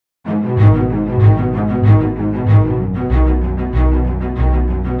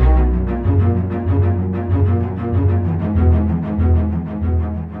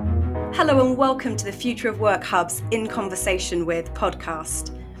welcome to the Future of Work Hub's In Conversation With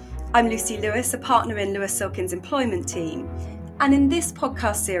podcast. I'm Lucy Lewis, a partner in Lewis Silkin's employment team. And in this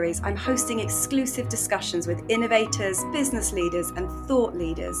podcast series, I'm hosting exclusive discussions with innovators, business leaders, and thought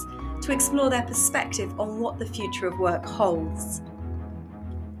leaders to explore their perspective on what the future of work holds.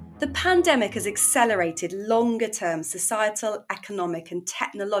 The pandemic has accelerated longer-term societal, economic, and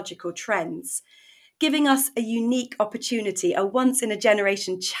technological trends, giving us a unique opportunity, a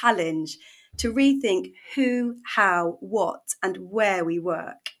once-in-a-generation challenge to rethink who, how, what, and where we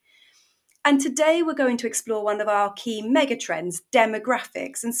work. And today we're going to explore one of our key megatrends,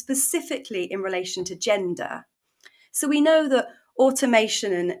 demographics, and specifically in relation to gender. So we know that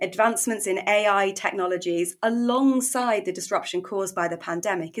automation and advancements in AI technologies, alongside the disruption caused by the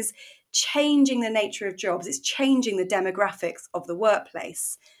pandemic, is changing the nature of jobs. It's changing the demographics of the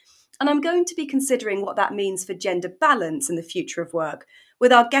workplace. And I'm going to be considering what that means for gender balance in the future of work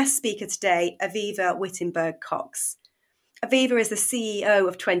with our guest speaker today, Aviva Wittenberg-Cox. Aviva is the CEO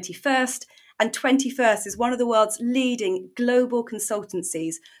of 21st, and 21st is one of the world's leading global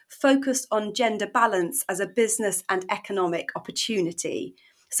consultancies focused on gender balance as a business and economic opportunity.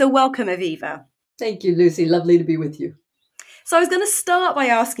 So welcome, Aviva. Thank you, Lucy. Lovely to be with you. So I was going to start by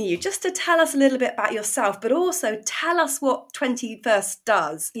asking you just to tell us a little bit about yourself, but also tell us what 21st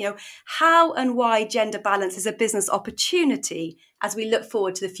does, how and why gender balance is a business opportunity as we look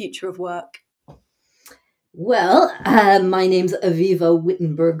forward to the future of work. Well, my name's Aviva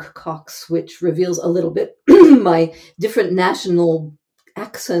Wittenberg-Cox, which reveals a little bit my different national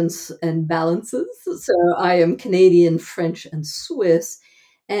accents and balances. So I am Canadian, French, and Swiss.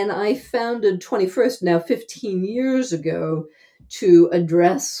 And I founded 21st now 15 years ago to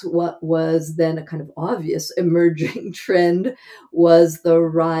address what was then a kind of obvious emerging trend, was the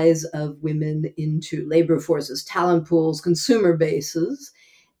rise of women into labor forces, talent pools, consumer bases.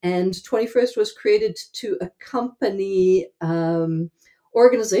 And 21st was created to accompany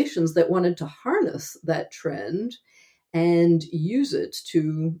organizations that wanted to harness that trend and use it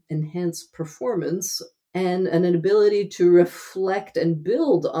to enhance performance and an ability to reflect and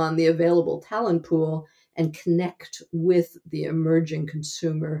build on the available talent pool and connect with the emerging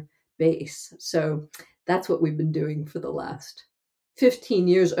consumer base. So that's what we've been doing for the last 15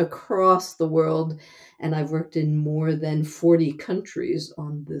 years across the world, and I've worked in more than 40 countries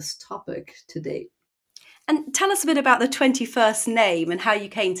on this topic to date. And tell us a bit about the 21st name and how you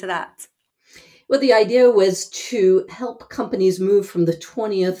came to that. Well, the idea was to help companies move from the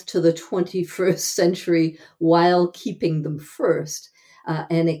 20th to the 21st century while keeping them first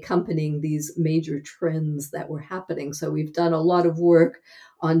and accompanying these major trends that were happening. So we've done a lot of work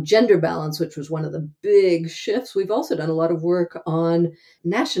on gender balance, which was one of the big shifts. We've also done a lot of work on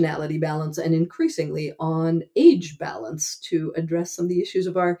nationality balance and increasingly on age balance to address some of the issues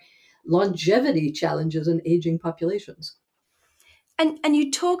of our longevity challenges in aging populations. And you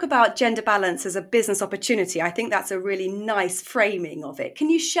talk about gender balance as a business opportunity. I think that's a really nice framing of it.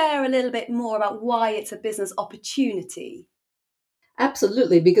 Can you share a little bit more about why it's a business opportunity?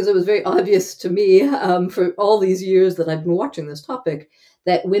 Absolutely, because it was very obvious to me for all these years that I've been watching this topic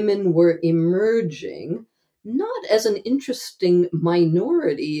that women were emerging not as an interesting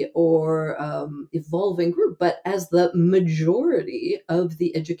minority or evolving group, but as the majority of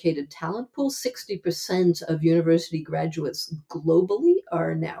the educated talent pool. 60% of university graduates globally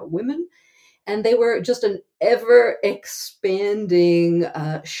are now women. And they were just an ever expanding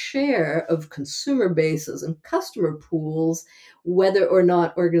share of consumer bases and customer pools, whether or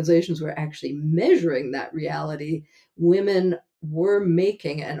not organizations were actually measuring that reality. Women were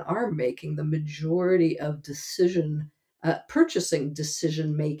making and are making the majority of purchasing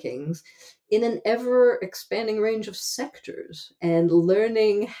decision makings in an ever expanding range of sectors, and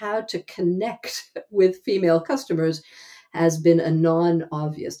learning how to connect with female customers has been a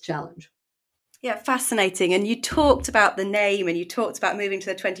non-obvious challenge. Yeah, fascinating. And you talked about the name and you talked about moving to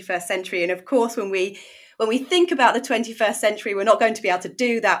the 21st century. And of course, when we think about the 21st century, we're not going to be able to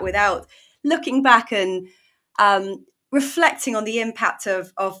do that without looking back and reflecting on the impact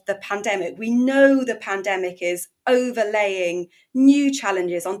of the pandemic. We know the pandemic is overlaying new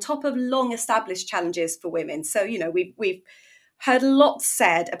challenges on top of long established challenges for women. So, we've heard lots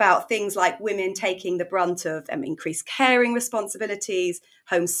said about things like women taking the brunt of increased caring responsibilities,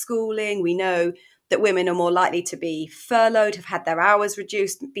 homeschooling. We know that women are more likely to be furloughed, have had their hours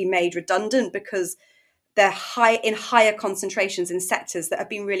reduced, be made redundant because they're in higher concentrations in sectors that have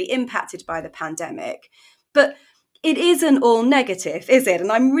been really impacted by the pandemic. But it isn't all negative, is it?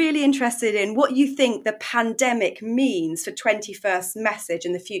 And I'm really interested in what you think the pandemic means for 21st message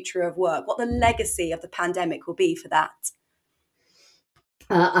and the future of work, what the legacy of the pandemic will be for that.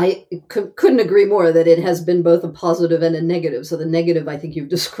 couldn't agree more that it has been both a positive and a negative. So the negative, I think you've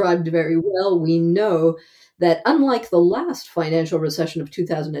described very well. We know that unlike the last financial recession of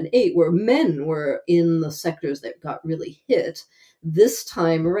 2008, where men were in the sectors that got really hit, this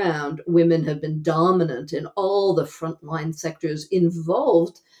time around, women have been dominant in all the frontline sectors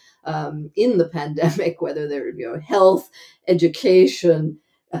involved in the pandemic, whether they're health, education,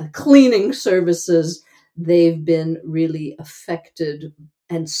 cleaning services. They've been really affected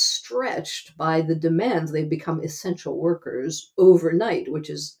and stretched by the demands. They've become essential workers overnight,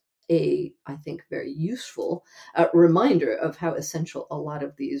 which is I think, very useful reminder of how essential a lot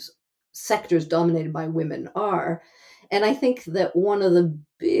of these sectors dominated by women are. And I think that one of the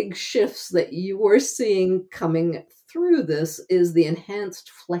big shifts that you are seeing coming through this is the enhanced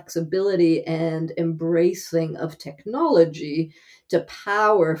flexibility and embracing of technology to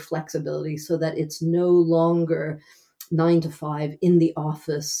power flexibility so that it's no longer 9 to 5 in the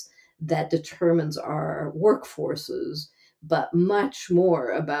office that determines our workforces, but much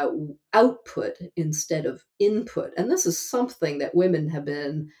more about output instead of input. And this is something that women have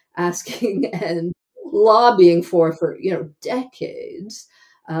been asking and lobbying for decades.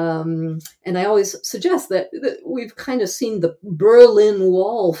 And I always suggest that we've kind of seen the Berlin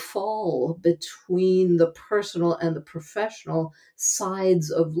Wall fall between the personal and the professional sides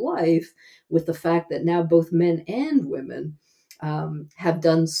of life, with the fact that now both men and women have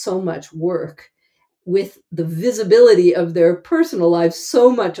done so much work with the visibility of their personal lives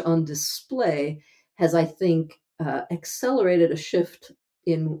so much on display, has, I think, accelerated a shift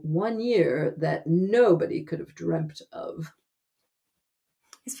in 1 year that nobody could have dreamt of.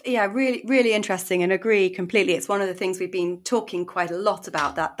 Yeah, really, really interesting, and agree completely. It's one of the things we've been talking quite a lot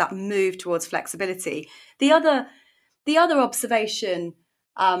about, that move towards flexibility. The other observation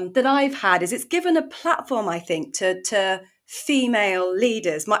that I've had is it's given a platform, I think, to female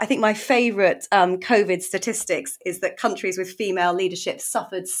leaders. I think my favourite COVID statistics is that countries with female leadership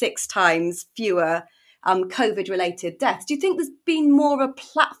suffered 6 times fewer COVID-related deaths. Do you think there's been more of a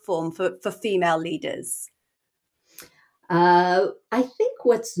platform for female leaders? I think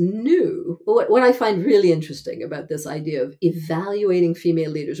what's new, what I find really interesting about this idea of evaluating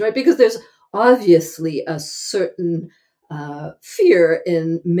female leaders, right? Because there's obviously a certain fear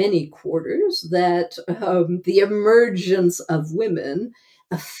in many quarters that the emergence of women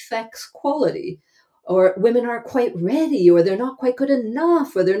affects quality, or women aren't quite ready, or they're not quite good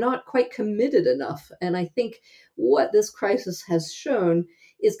enough, or they're not quite committed enough. And I think what this crisis has shown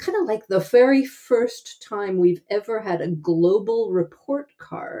is kind of like the very first time we've ever had a global report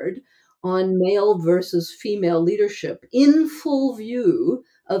card on male versus female leadership in full view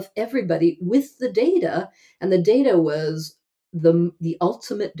of everybody with the data. And the data was the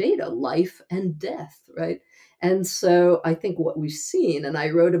ultimate data, life and death, right? And so I think what we've seen, and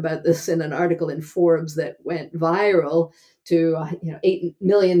I wrote about this in an article in Forbes that went viral to 8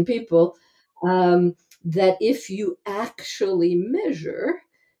 million people, that if you actually measure,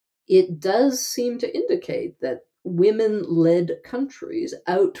 it does seem to indicate that women-led countries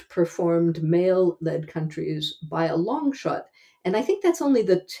outperformed male-led countries by a long shot. And I think that's only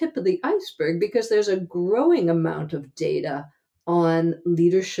the tip of the iceberg, because there's a growing amount of data on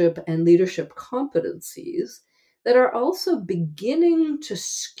leadership and leadership competencies that are also beginning to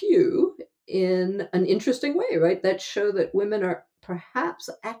skew in an interesting way, right? That show that women are perhaps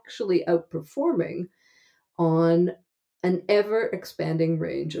actually outperforming on an ever expanding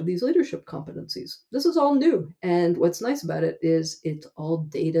range of these leadership competencies. This is all new. And what's nice about it is it's all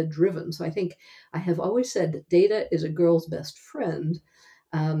data driven. So I think I have always said that data is a girl's best friend.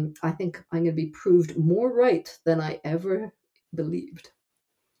 I think I'm going to be proved more right than I ever believed.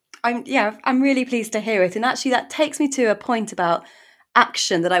 I'm really pleased to hear it. And actually that takes me to a point about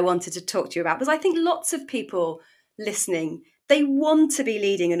action that I wanted to talk to you about, because I think lots of people listening, they want to be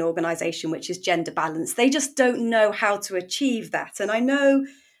leading an organization which is gender balanced. They just don't know how to achieve that. And I know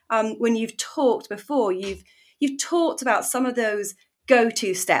when you've talked before, you've talked about some of those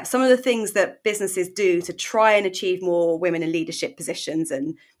go-to steps, some of the things that businesses do to try and achieve more women in leadership positions.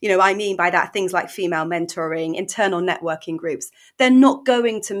 And, I mean by that, things like female mentoring, internal networking groups. They're not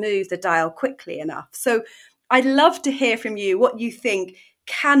going to move the dial quickly enough. So I'd love to hear from you what you think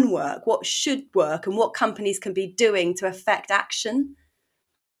can work, what should work, and what companies can be doing to affect action.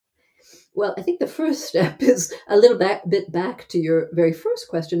 Well, I think the first step is a little bit back to your very first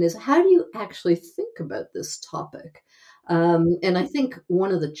question, is how do you actually think about this topic? And I think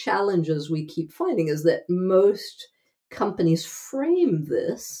one of the challenges we keep finding is that most companies frame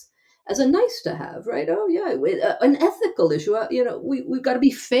this as a nice to have, right? Oh yeah, an ethical issue. We've got to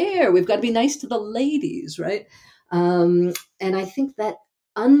be fair. We've got to be nice to the ladies, right? And I think that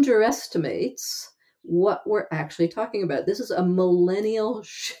underestimates what we're actually talking about. This is a millennial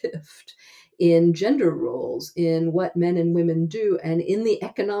shift in gender roles, in what men and women do, and in the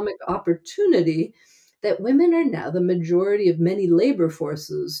economic opportunity that women are now the majority of many labor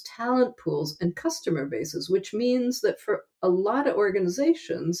forces, talent pools, and customer bases, which means that for a lot of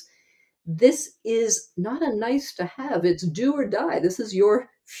organizations, this is not a nice to have. It's do or die. This is your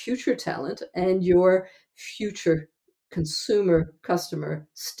future talent and your future consumer, customer,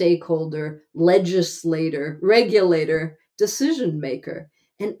 stakeholder, legislator, regulator, decision maker.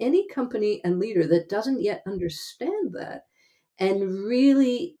 And any company and leader that doesn't yet understand that and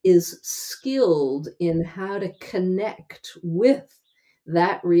really is skilled in how to connect with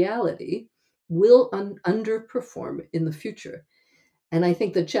that reality will underperform in the future. And I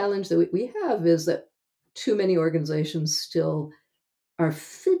think the challenge that we have is that too many organizations still are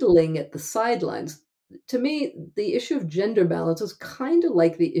fiddling at the sidelines. To me, the issue of gender balance is kind of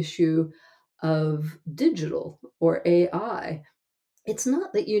like the issue of digital or AI. It's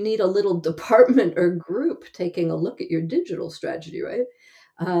not that you need a little department or group taking a look at your digital strategy, right?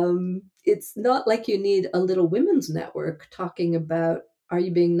 It's not like you need a little women's network talking about, are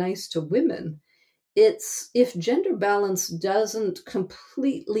you being nice to women? It's if gender balance doesn't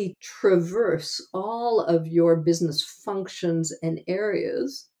completely traverse all of your business functions and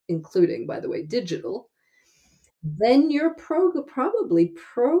areas, including, by the way, digital, then you're probably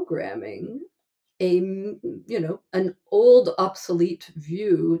programming an old obsolete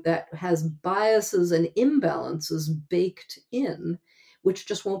view that has biases and imbalances baked in, which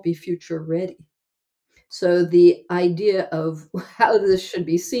just won't be future ready. So the idea of how this should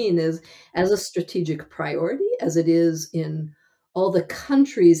be seen is as a strategic priority, as it is in all the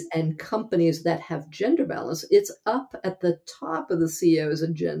countries and companies that have gender balance. It's up at the top of the CEO's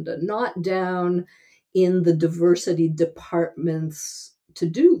agenda, not down in the diversity department's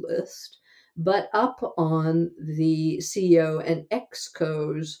to-do list, but up on the CEO and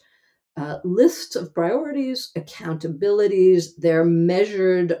ExCo's lists of priorities, accountabilities. They're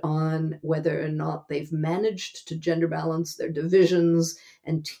measured on whether or not they've managed to gender balance their divisions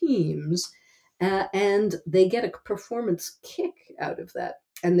and teams, and they get a performance kick out of that.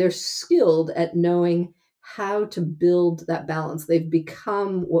 And they're skilled at knowing how to build that balance. They've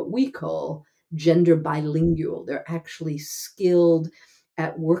become what we call gender bilingual. They're actually skilled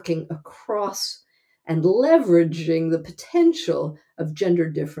at working across and leveraging the potential of gender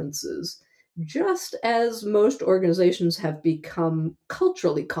differences, just as most organizations have become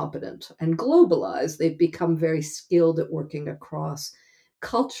culturally competent and globalized. They've become very skilled at working across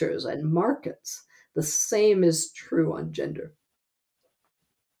cultures and markets. The same is true on gender.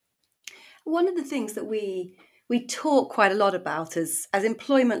 One of the things that we talk quite a lot about as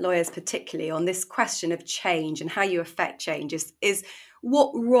employment lawyers, particularly on this question of change and how you affect change, is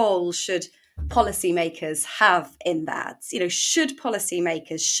what role should policymakers have in that? Should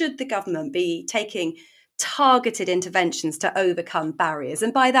the government be taking targeted interventions to overcome barriers?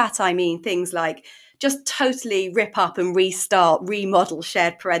 And by that, I mean things like just totally rip up and remodel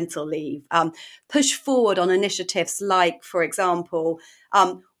shared parental leave, push forward on initiatives like, for example,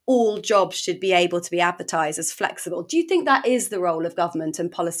 all jobs should be able to be advertised as flexible. Do you think that is the role of government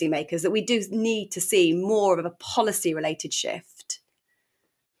and policymakers, that we do need to see more of a policy-related shift?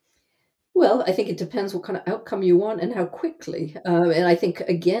 Well, I think it depends what kind of outcome you want and how quickly. And I think,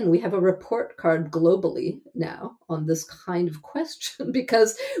 again, we have a report card globally now on this kind of question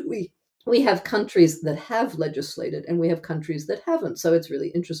because we have countries that have legislated and we have countries that haven't. So it's really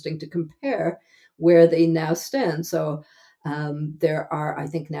interesting to compare where they now stand. So there are, I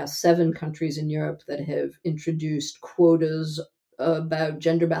think, now 7 countries in Europe that have introduced quotas about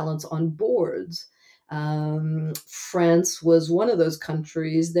gender balance on boards. France was one of those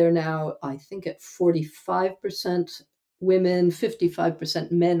countries. They're now, I think, at 45% women,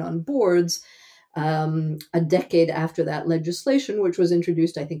 55% men on boards, a decade after that legislation, which was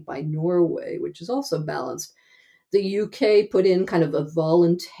introduced, I think, by Norway, which is also balanced. The UK put in kind of a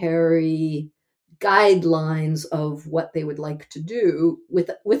voluntary guidelines of what they would like to do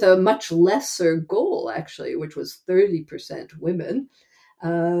with a much lesser goal, actually, which was 30% women.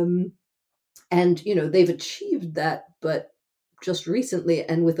 And, they've achieved that, but just recently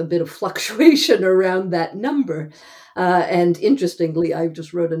and with a bit of fluctuation around that number. And interestingly, I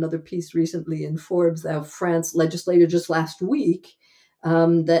just wrote another piece recently in Forbes that France legislated just last week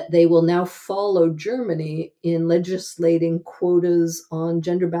that they will now follow Germany in legislating quotas on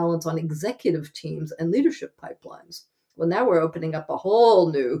gender balance on executive teams and leadership pipelines. Well, now we're opening up a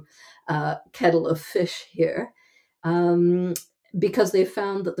whole new kettle of fish here. because they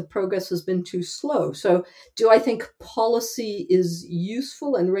found that the progress has been too slow. So do I think policy is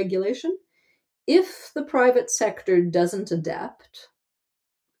useful and regulation? If the private sector doesn't adapt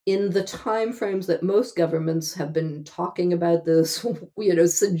in the timeframes that most governments have been talking about this,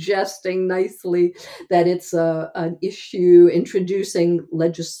 suggesting nicely that it's an issue, introducing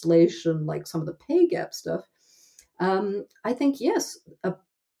legislation like some of the pay gap stuff, I think, yes, a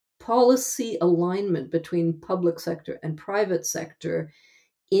policy alignment between public sector and private sector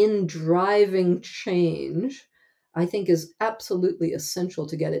in driving change, I think is absolutely essential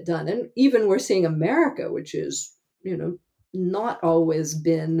to get it done. And even we're seeing America, which is, not always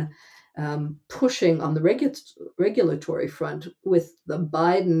been pushing on the regulatory front, with the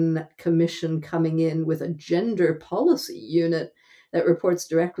Biden Commission coming in with a gender policy unit that reports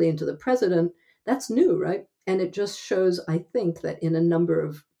directly into the president. That's new, right? And it just shows, I think, that in a number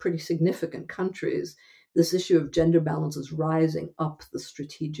of pretty significant countries, this issue of gender balance is rising up the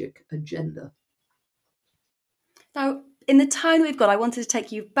strategic agenda. Now, in the time we've got, I wanted to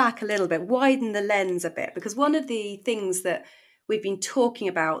take you back a little bit, widen the lens a bit, because one of the things that we've been talking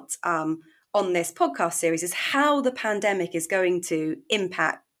about on this podcast series is how the pandemic is going to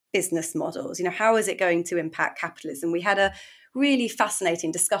impact business models. How is it going to impact capitalism? We had a really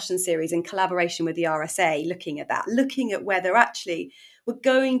fascinating discussion series in collaboration with the RSA looking at that, looking at whether actually we're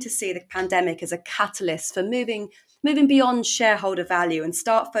going to see the pandemic as a catalyst for moving beyond shareholder value and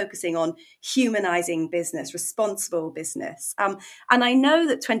start focusing on humanizing business, responsible business. And I know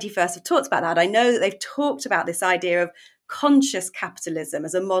that 21st have talked about that. I know that they've talked about this idea of conscious capitalism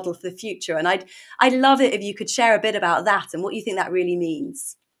as a model for the future. And I'd love it if you could share a bit about that and what you think that really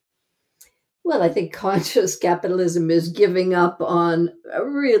means. Well, I think conscious capitalism is giving up on a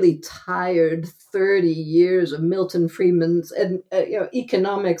really tired 30 years of Milton Friedman's and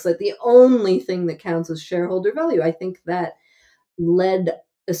economics, that the only thing that counts is shareholder value. I think that led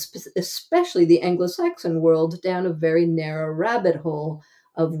especially the Anglo-Saxon world down a very narrow rabbit hole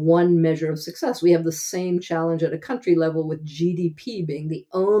of one measure of success. We have the same challenge at a country level, with GDP being the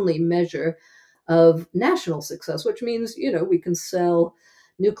only measure of national success, which means, we can sell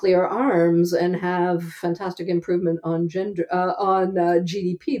nuclear arms and have fantastic improvement on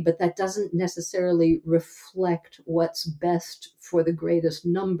GDP, but that doesn't necessarily reflect what's best for the greatest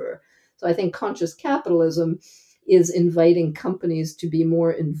number. So I think conscious capitalism is inviting companies to be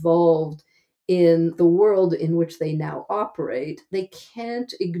more involved in the world in which they now operate. They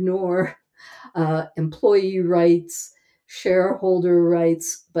can't ignore employee rights, shareholder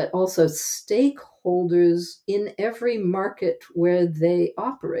rights, but also stakeholders in every market where they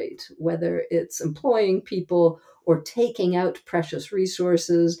operate, whether it's employing people or taking out precious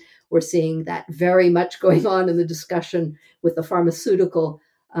resources. We're seeing that very much going on in the discussion with the pharmaceutical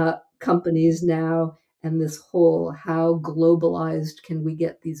companies now, and this whole how globalized can we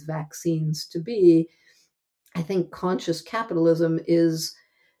get these vaccines to be. I think conscious capitalism is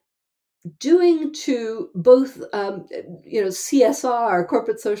doing to both, CSR,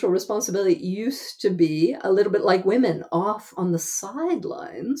 corporate social responsibility, used to be a little bit like women off on the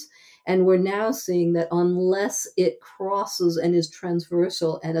sidelines. And we're now seeing that unless it crosses and is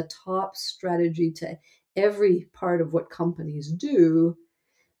transversal and a top strategy to every part of what companies do,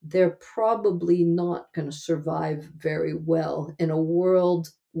 they're probably not going to survive very well in a world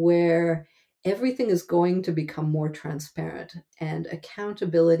where everything is going to become more transparent, and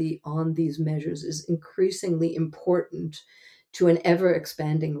accountability on these measures is increasingly important to an ever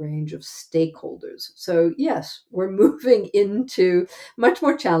expanding range of stakeholders. So yes, we're moving into much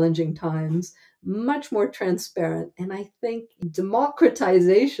more challenging times, much more transparent, and I think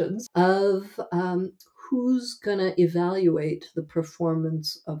democratizations of who's going to evaluate the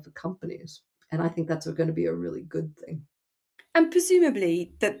performance of the companies. And I think that's going to be a really good thing. And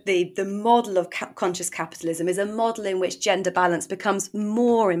presumably that the model of conscious capitalism is a model in which gender balance becomes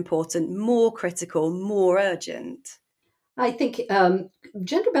more important, more critical, more urgent. I think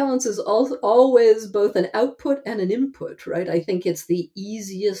gender balance is always both an output and an input, right? I think it's the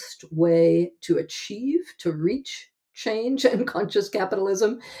easiest way to reach change and conscious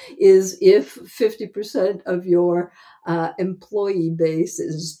capitalism is if 50% of your employee base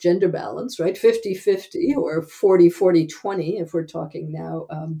is gender balanced, right? 50-50 or 40-40-20 if we're talking now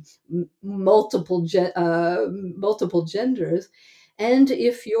multiple genders. And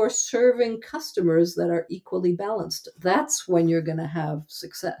if you're serving customers that are equally balanced, that's when you're going to have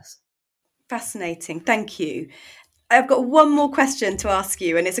success. Fascinating. Thank you. I've got one more question to ask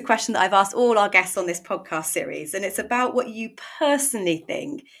you, and it's a question that I've asked all our guests on this podcast series, and it's about what you personally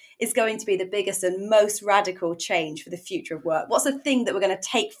think is going to be the biggest and most radical change for the future of work. What's the thing that we're going to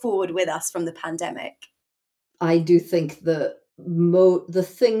take forward with us from the pandemic? I do think the the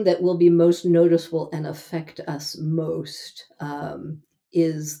thing that will be most noticeable and affect us most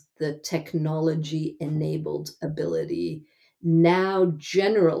is the technology-enabled ability now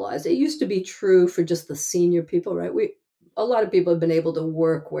generalized. It used to be true for just the senior people, right? A lot of people have been able to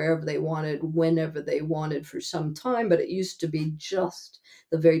work wherever they wanted, whenever they wanted for some time, but it used to be just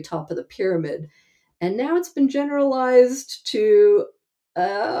the very top of the pyramid. And now it's been generalized to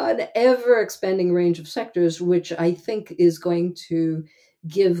an ever-expanding range of sectors, which I think is going to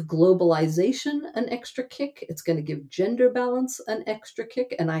give globalization an extra kick. It's going to give gender balance an extra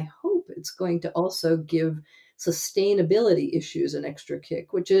kick. And I hope it's going to also give sustainability issues an extra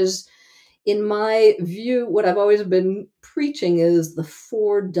kick, which is, in my view, what I've always been preaching is the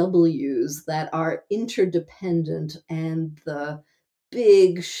 4 W's that are interdependent and the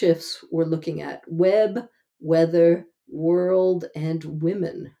big shifts we're looking at: web, weather, world, and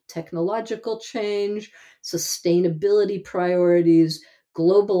women. Technological change, sustainability priorities,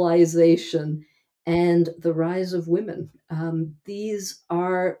 globalization, and the rise of women. These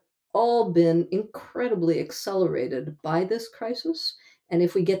are all been incredibly accelerated by this crisis. And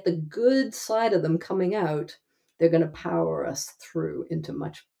if we get the good side of them coming out, they're going to power us through into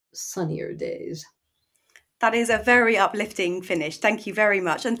much sunnier days. That is a very uplifting finish. Thank you very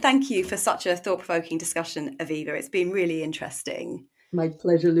much. And thank you for such a thought-provoking discussion, Aviva. It's been really interesting. My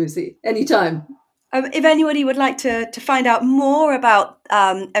pleasure, Lucy. Anytime. If anybody would like to find out more about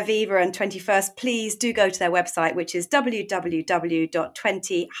Aviva and 20First, please do go to their website, which is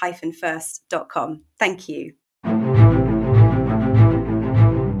www.20-first.com. Thank you.